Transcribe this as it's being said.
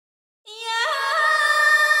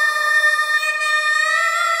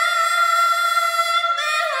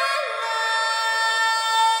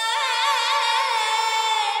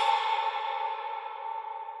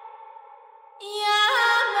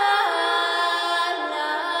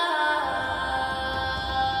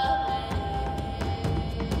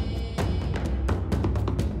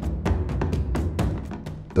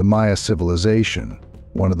The Maya civilization,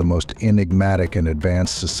 one of the most enigmatic and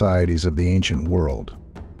advanced societies of the ancient world,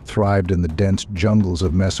 thrived in the dense jungles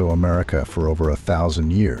of Mesoamerica for over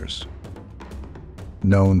 1,000 years.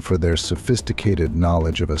 Known for their sophisticated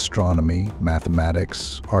knowledge of astronomy,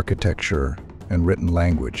 mathematics, architecture, and written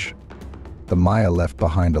language, the Maya left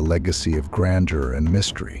behind a legacy of grandeur and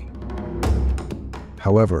mystery.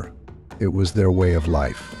 However, it was their way of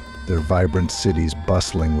life, their vibrant cities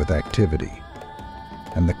bustling with activity,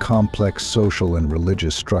 and the complex social and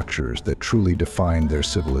religious structures that truly defined their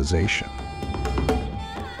civilization.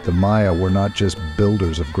 The Maya were not just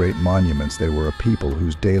builders of great monuments, they were a people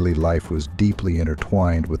whose daily life was deeply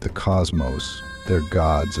intertwined with the cosmos, their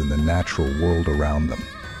gods, and the natural world around them.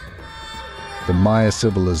 The Maya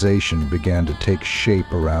civilization began to take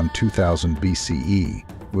shape around 2000 BCE,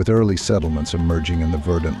 with early settlements emerging in the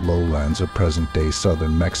verdant lowlands of present-day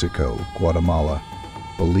southern Mexico, Guatemala,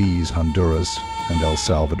 Belize, Honduras, and El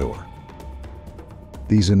Salvador.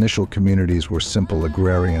 These initial communities were simple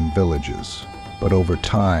agrarian villages, but over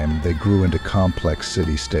time they grew into complex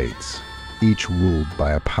city-states, each ruled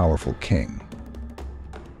by a powerful king.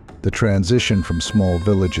 The transition from small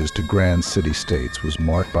villages to grand city-states was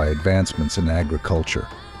marked by advancements in agriculture,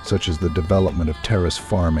 such as the development of terrace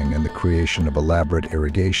farming and the creation of elaborate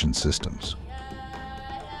irrigation systems.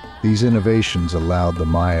 These innovations allowed the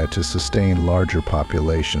Maya to sustain larger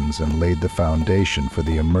populations and laid the foundation for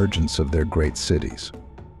the emergence of their great cities.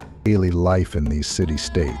 Daily life in these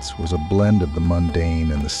city-states was a blend of the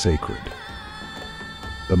mundane and the sacred.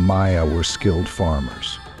 The Maya were skilled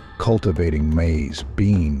farmers, cultivating maize,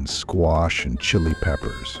 beans, squash, and chili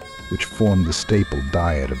peppers, which formed the staple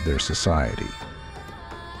diet of their society.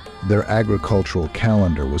 Their agricultural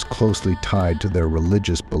calendar was closely tied to their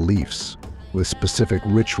religious beliefs, with specific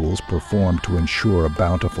rituals performed to ensure a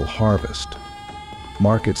bountiful harvest.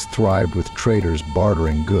 Markets thrived with traders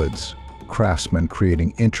bartering goods, craftsmen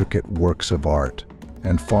creating intricate works of art,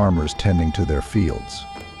 and farmers tending to their fields.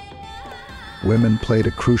 Women played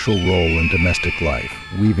a crucial role in domestic life,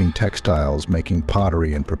 weaving textiles, making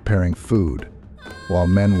pottery, and preparing food, while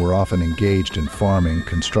men were often engaged in farming,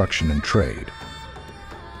 construction, and trade.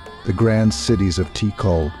 The grand cities of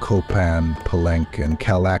Tikal, Copan, Palenque, and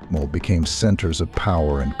Calakmul became centers of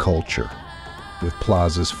power and culture, with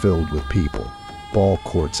plazas filled with people, ball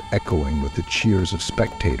courts echoing with the cheers of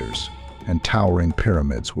spectators, and towering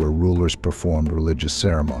pyramids where rulers performed religious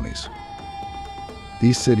ceremonies.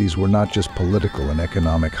 These cities were not just political and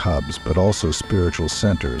economic hubs, but also spiritual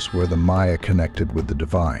centers where the Maya connected with the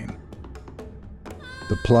divine.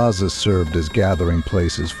 The plazas served as gathering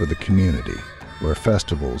places for the community, where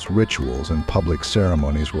festivals, rituals, and public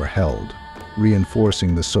ceremonies were held,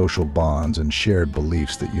 reinforcing the social bonds and shared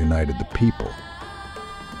beliefs that united the people.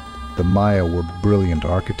 The Maya were brilliant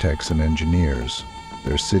architects and engineers,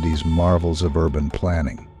 their cities marvels of urban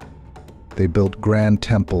planning. They built grand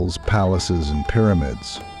temples, palaces, and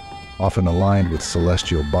pyramids, often aligned with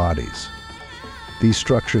celestial bodies. These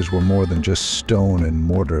structures were more than just stone and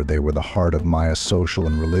mortar, they were the heart of Maya's social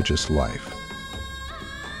and religious life.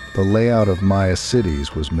 The layout of Maya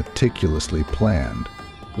cities was meticulously planned,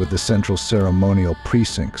 with the central ceremonial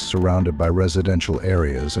precincts surrounded by residential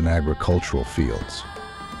areas and agricultural fields.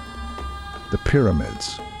 The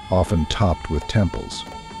pyramids, often topped with temples,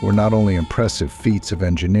 were not only impressive feats of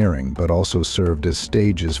engineering, but also served as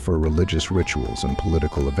stages for religious rituals and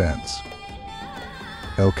political events.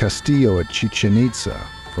 El Castillo at Chichen Itza,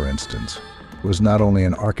 for instance, was not only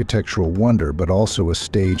an architectural wonder, but also a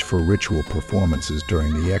stage for ritual performances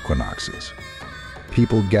during the equinoxes.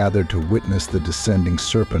 People gathered to witness the descending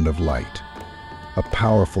serpent of light, a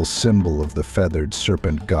powerful symbol of the feathered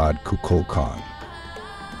serpent god Kukulkan.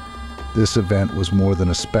 This event was more than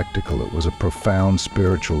a spectacle, it was a profound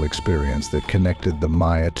spiritual experience that connected the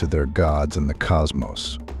Maya to their gods and the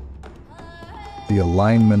cosmos. The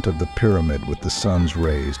alignment of the pyramid with the sun's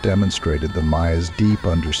rays demonstrated the Maya's deep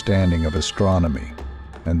understanding of astronomy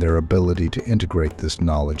and their ability to integrate this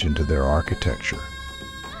knowledge into their architecture.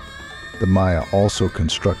 The Maya also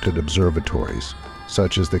constructed observatories,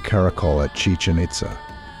 such as the Caracol at Chichen Itza,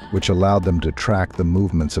 which allowed them to track the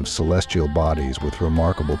movements of celestial bodies with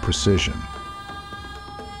remarkable precision.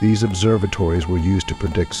 These observatories were used to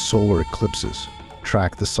predict solar eclipses,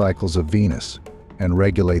 track the cycles of Venus, and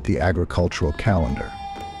regulate the agricultural calendar.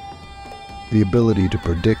 The ability to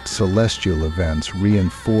predict celestial events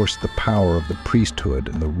reinforced the power of the priesthood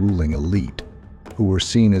and the ruling elite, who were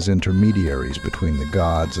seen as intermediaries between the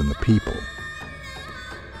gods and the people.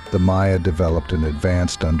 The Maya developed an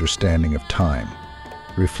advanced understanding of time,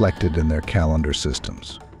 reflected in their calendar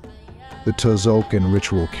systems. The Tzolk'in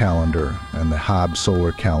ritual calendar and the Hab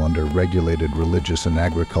solar calendar regulated religious and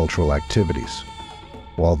agricultural activities,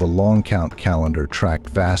 while the long count calendar tracked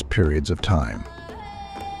vast periods of time.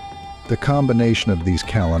 The combination of these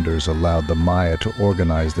calendars allowed the Maya to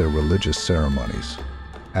organize their religious ceremonies,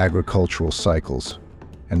 agricultural cycles,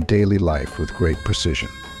 and daily life with great precision.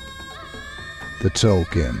 The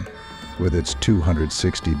Tzolk'in, with its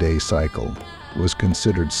 260-day cycle, was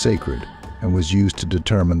considered sacred and was used to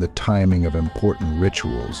determine the timing of important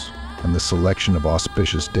rituals and the selection of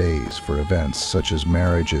auspicious days for events such as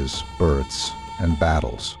marriages, births, and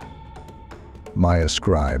battles. Maya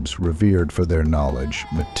scribes, revered for their knowledge,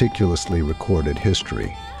 meticulously recorded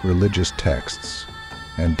history, religious texts,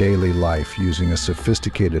 and daily life using a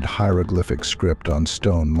sophisticated hieroglyphic script on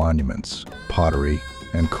stone monuments, pottery,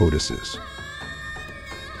 and codices.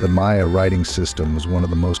 The Maya writing system was one of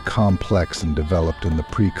the most complex and developed in the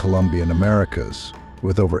pre-Columbian Americas,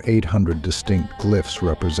 with over 800 distinct glyphs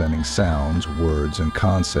representing sounds, words, and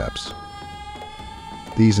concepts.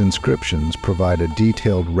 These inscriptions provide a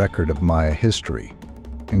detailed record of Maya history,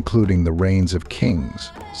 including the reigns of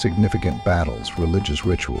kings, significant battles, religious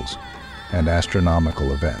rituals, and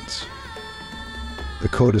astronomical events. The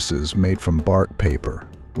codices, made from bark paper,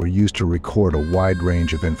 were used to record a wide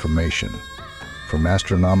range of information, from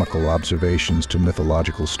astronomical observations to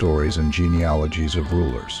mythological stories and genealogies of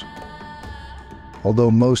rulers.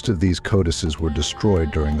 Although most of these codices were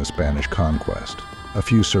destroyed during the Spanish conquest, a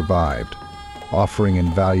few survived, offering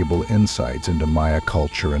invaluable insights into Maya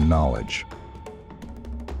culture and knowledge.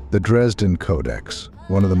 The Dresden Codex,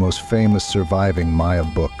 one of the most famous surviving Maya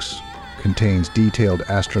books, contains detailed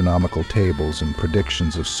astronomical tables and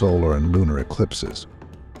predictions of solar and lunar eclipses,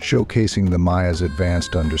 showcasing the Maya's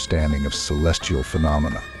advanced understanding of celestial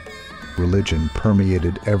phenomena. Religion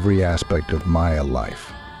permeated every aspect of Maya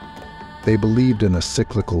life. They believed in a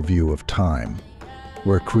cyclical view of time,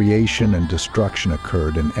 where creation and destruction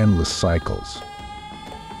occurred in endless cycles.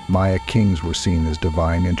 Maya kings were seen as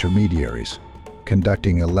divine intermediaries,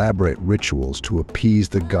 conducting elaborate rituals to appease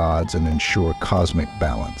the gods and ensure cosmic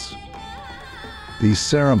balance. These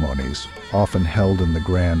ceremonies, often held in the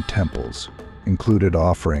grand temples, included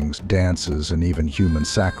offerings, dances, and even human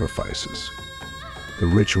sacrifices. The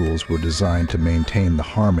rituals were designed to maintain the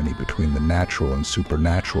harmony between the natural and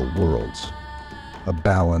supernatural worlds, a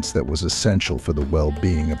balance that was essential for the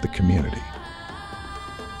well-being of the community.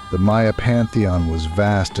 The Maya pantheon was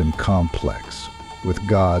vast and complex, with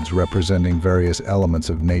gods representing various elements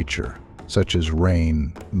of nature, such as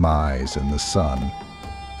rain, maize, and the sun,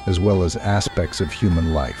 as well as aspects of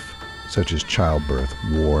human life, such as childbirth,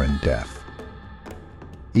 war, and death.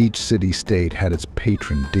 Each city-state had its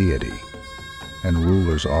patron deity, and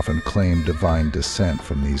rulers often claimed divine descent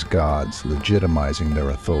from these gods, legitimizing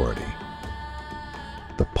their authority.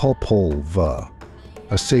 The Popol Vuh,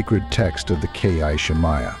 a sacred text of the Ki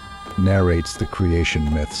Maya, narrates the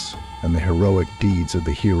creation myths and the heroic deeds of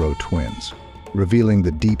the hero twins, revealing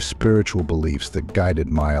the deep spiritual beliefs that guided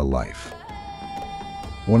Maya life.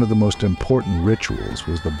 One of the most important rituals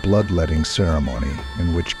was the bloodletting ceremony,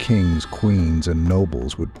 in which kings, queens, and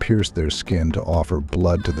nobles would pierce their skin to offer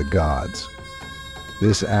blood to the gods.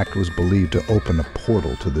 This act was believed to open a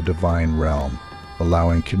portal to the divine realm,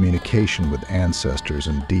 allowing communication with ancestors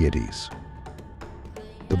and deities.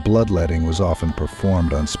 The bloodletting was often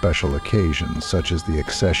performed on special occasions, such as the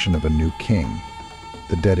accession of a new king,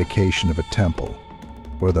 the dedication of a temple,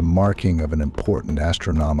 or the marking of an important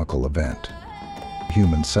astronomical event.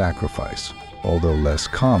 Human sacrifice, although less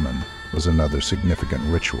common, was another significant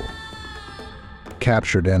ritual.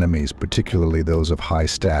 Captured enemies, particularly those of high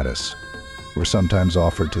status, were sometimes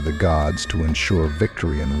offered to the gods to ensure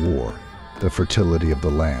victory in war, the fertility of the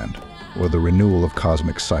land, or the renewal of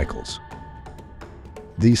cosmic cycles.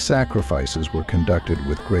 These sacrifices were conducted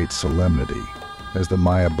with great solemnity, as the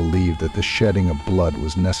Maya believed that the shedding of blood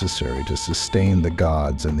was necessary to sustain the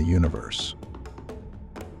gods and the universe.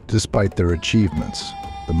 Despite their achievements,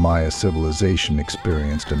 the Maya civilization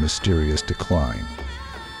experienced a mysterious decline.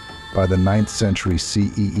 By the 9th century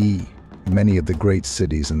CEE, many of the great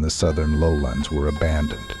cities in the southern lowlands were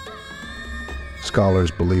abandoned.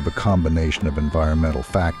 Scholars believe a combination of environmental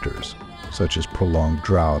factors, such as prolonged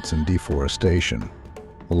droughts and deforestation,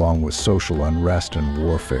 along with social unrest and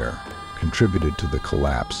warfare, contributed to the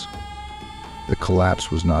collapse. The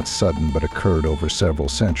collapse was not sudden but occurred over several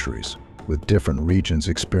centuries, with different regions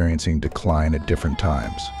experiencing decline at different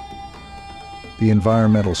times. The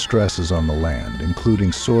environmental stresses on the land,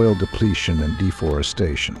 including soil depletion and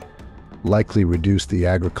deforestation, likely reduced the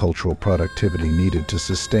agricultural productivity needed to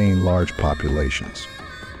sustain large populations.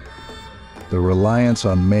 The reliance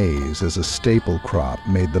on maize as a staple crop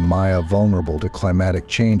made the Maya vulnerable to climatic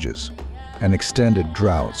changes, and extended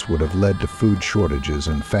droughts would have led to food shortages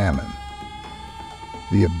and famine.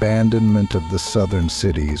 The abandonment of the southern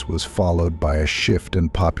cities was followed by a shift in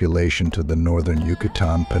population to the northern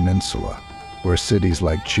Yucatan Peninsula, where cities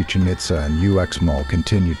like Chichen Itza and Uxmal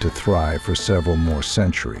continued to thrive for several more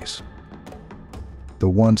centuries. The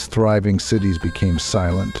once thriving cities became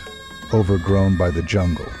silent, overgrown by the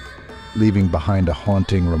jungle, leaving behind a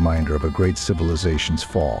haunting reminder of a great civilization's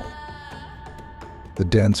fall. The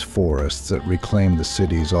dense forests that reclaimed the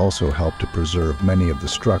cities also helped to preserve many of the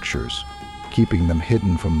structures, keeping them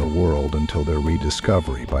hidden from the world until their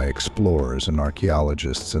rediscovery by explorers and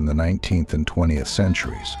archaeologists in the 19th and 20th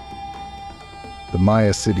centuries. The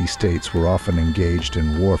Maya city-states were often engaged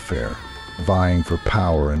in warfare, vying for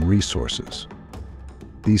power and resources.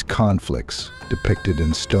 These conflicts, depicted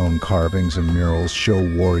in stone carvings and murals, show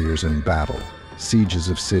warriors in battle, sieges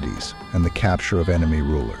of cities, and the capture of enemy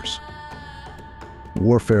rulers.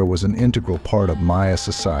 Warfare was an integral part of Maya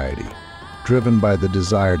society, driven by the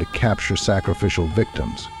desire to capture sacrificial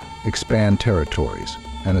victims, expand territories,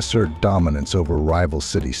 and assert dominance over rival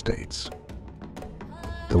city-states.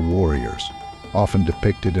 The warriors, often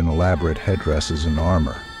depicted in elaborate headdresses and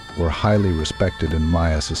armor, were highly respected in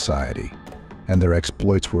Maya society, and their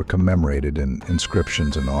exploits were commemorated in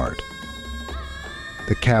inscriptions and art.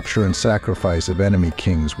 The capture and sacrifice of enemy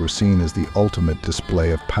kings were seen as the ultimate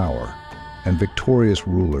display of power, and victorious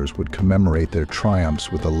rulers would commemorate their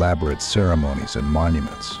triumphs with elaborate ceremonies and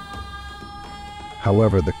monuments.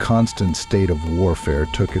 However, the constant state of warfare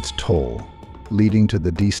took its toll, leading to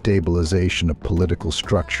the destabilization of political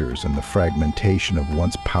structures and the fragmentation of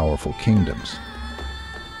once powerful kingdoms.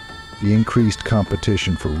 The increased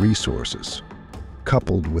competition for resources,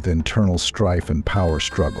 coupled with internal strife and power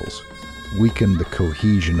struggles, weakened the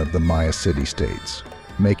cohesion of the Maya city-states,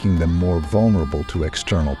 making them more vulnerable to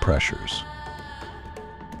external pressures.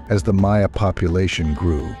 As the Maya population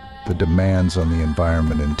grew, the demands on the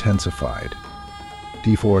environment intensified.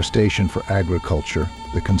 Deforestation for agriculture,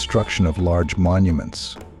 the construction of large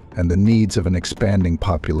monuments, and the needs of an expanding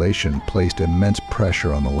population placed immense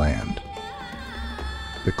pressure on the land.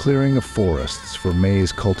 The clearing of forests for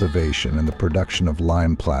maize cultivation and the production of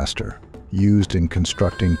lime plaster, used in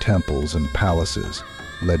constructing temples and palaces,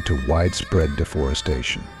 led to widespread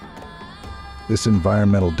deforestation. This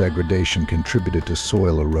environmental degradation contributed to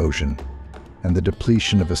soil erosion and the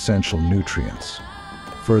depletion of essential nutrients,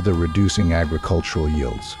 further reducing agricultural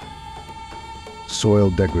yields.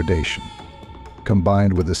 Soil degradation,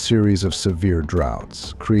 combined with a series of severe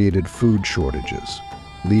droughts, created food shortages,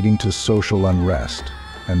 leading to social unrest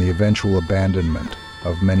and the eventual abandonment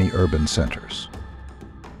of many urban centers.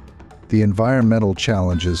 The environmental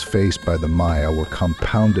challenges faced by the Maya were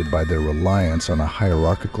compounded by their reliance on a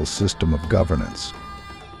hierarchical system of governance,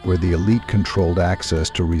 where the elite controlled access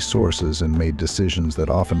to resources and made decisions that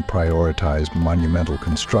often prioritized monumental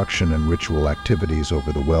construction and ritual activities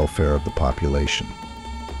over the welfare of the population.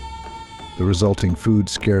 The resulting food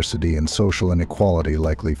scarcity and social inequality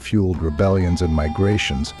likely fueled rebellions and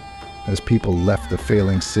migrations as people left the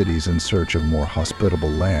failing cities in search of more hospitable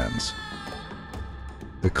lands.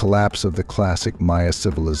 The collapse of the classic Maya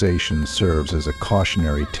civilization serves as a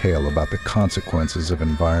cautionary tale about the consequences of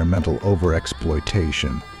environmental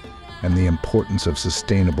overexploitation and the importance of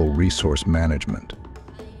sustainable resource management.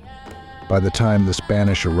 By the time the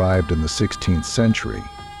Spanish arrived in the 16th century,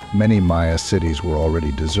 many Maya cities were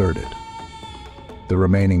already deserted. The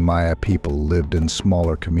remaining Maya people lived in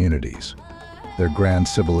smaller communities, their grand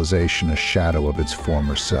civilization a shadow of its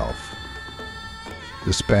former self.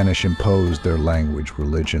 The Spanish imposed their language,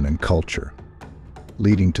 religion, and culture,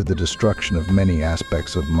 leading to the destruction of many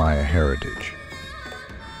aspects of Maya heritage.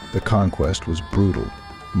 The conquest was brutal,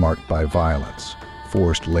 marked by violence,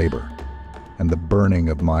 forced labor, and the burning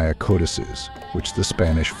of Maya codices, which the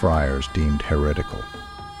Spanish friars deemed heretical.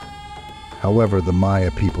 However, the Maya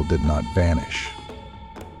people did not vanish.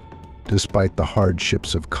 Despite the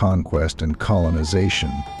hardships of conquest and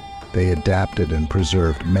colonization, they adapted and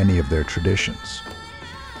preserved many of their traditions.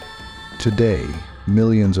 Today,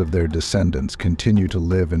 millions of their descendants continue to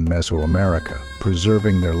live in Mesoamerica,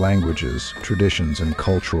 preserving their languages, traditions, and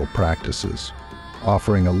cultural practices,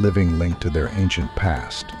 offering a living link to their ancient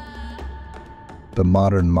past. The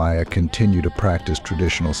modern Maya continue to practice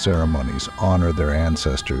traditional ceremonies, honor their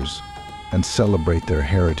ancestors, and celebrate their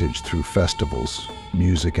heritage through festivals,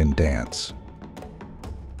 music, and dance.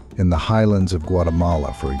 In the highlands of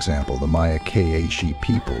Guatemala, for example, the Maya K'iche'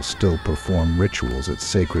 people still perform rituals at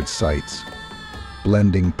sacred sites,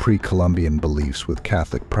 blending pre-Columbian beliefs with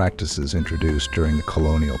Catholic practices introduced during the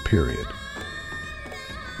colonial period.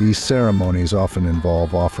 These ceremonies often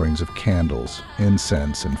involve offerings of candles,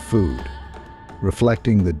 incense, and food,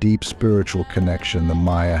 reflecting the deep spiritual connection the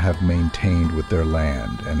Maya have maintained with their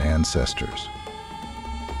land and ancestors.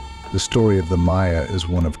 The story of the Maya is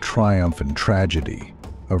one of triumph and tragedy,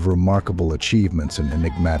 of remarkable achievements and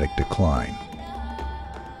enigmatic decline.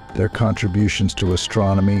 Their contributions to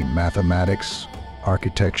astronomy, mathematics,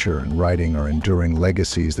 architecture, and writing are enduring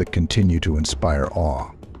legacies that continue to inspire awe.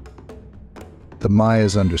 The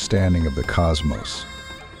Maya's understanding of the cosmos,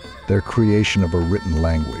 their creation of a written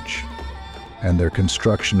language, and their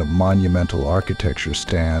construction of monumental architecture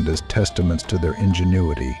stand as testaments to their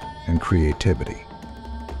ingenuity and creativity.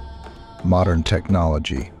 Modern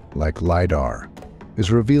technology, like LiDAR, is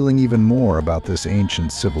revealing even more about this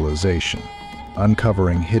ancient civilization,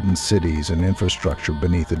 uncovering hidden cities and infrastructure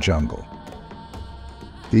beneath the jungle.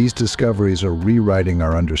 These discoveries are rewriting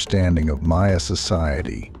our understanding of Maya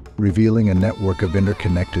society, revealing a network of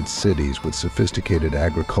interconnected cities with sophisticated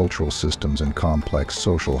agricultural systems and complex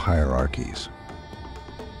social hierarchies.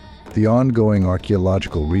 The ongoing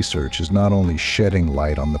archaeological research is not only shedding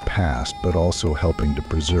light on the past, but also helping to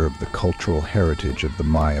preserve the cultural heritage of the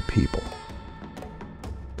Maya people.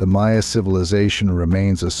 The Maya civilization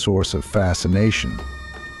remains a source of fascination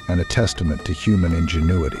and a testament to human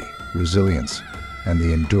ingenuity, resilience, and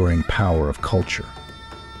the enduring power of culture.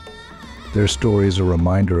 Their story is a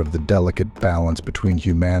reminder of the delicate balance between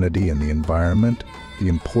humanity and the environment, the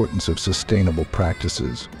importance of sustainable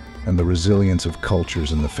practices, and the resilience of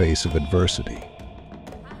cultures in the face of adversity.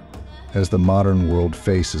 As the modern world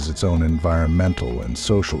faces its own environmental and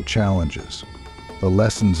social challenges, the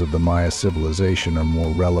lessons of the Maya civilization are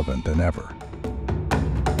more relevant than ever.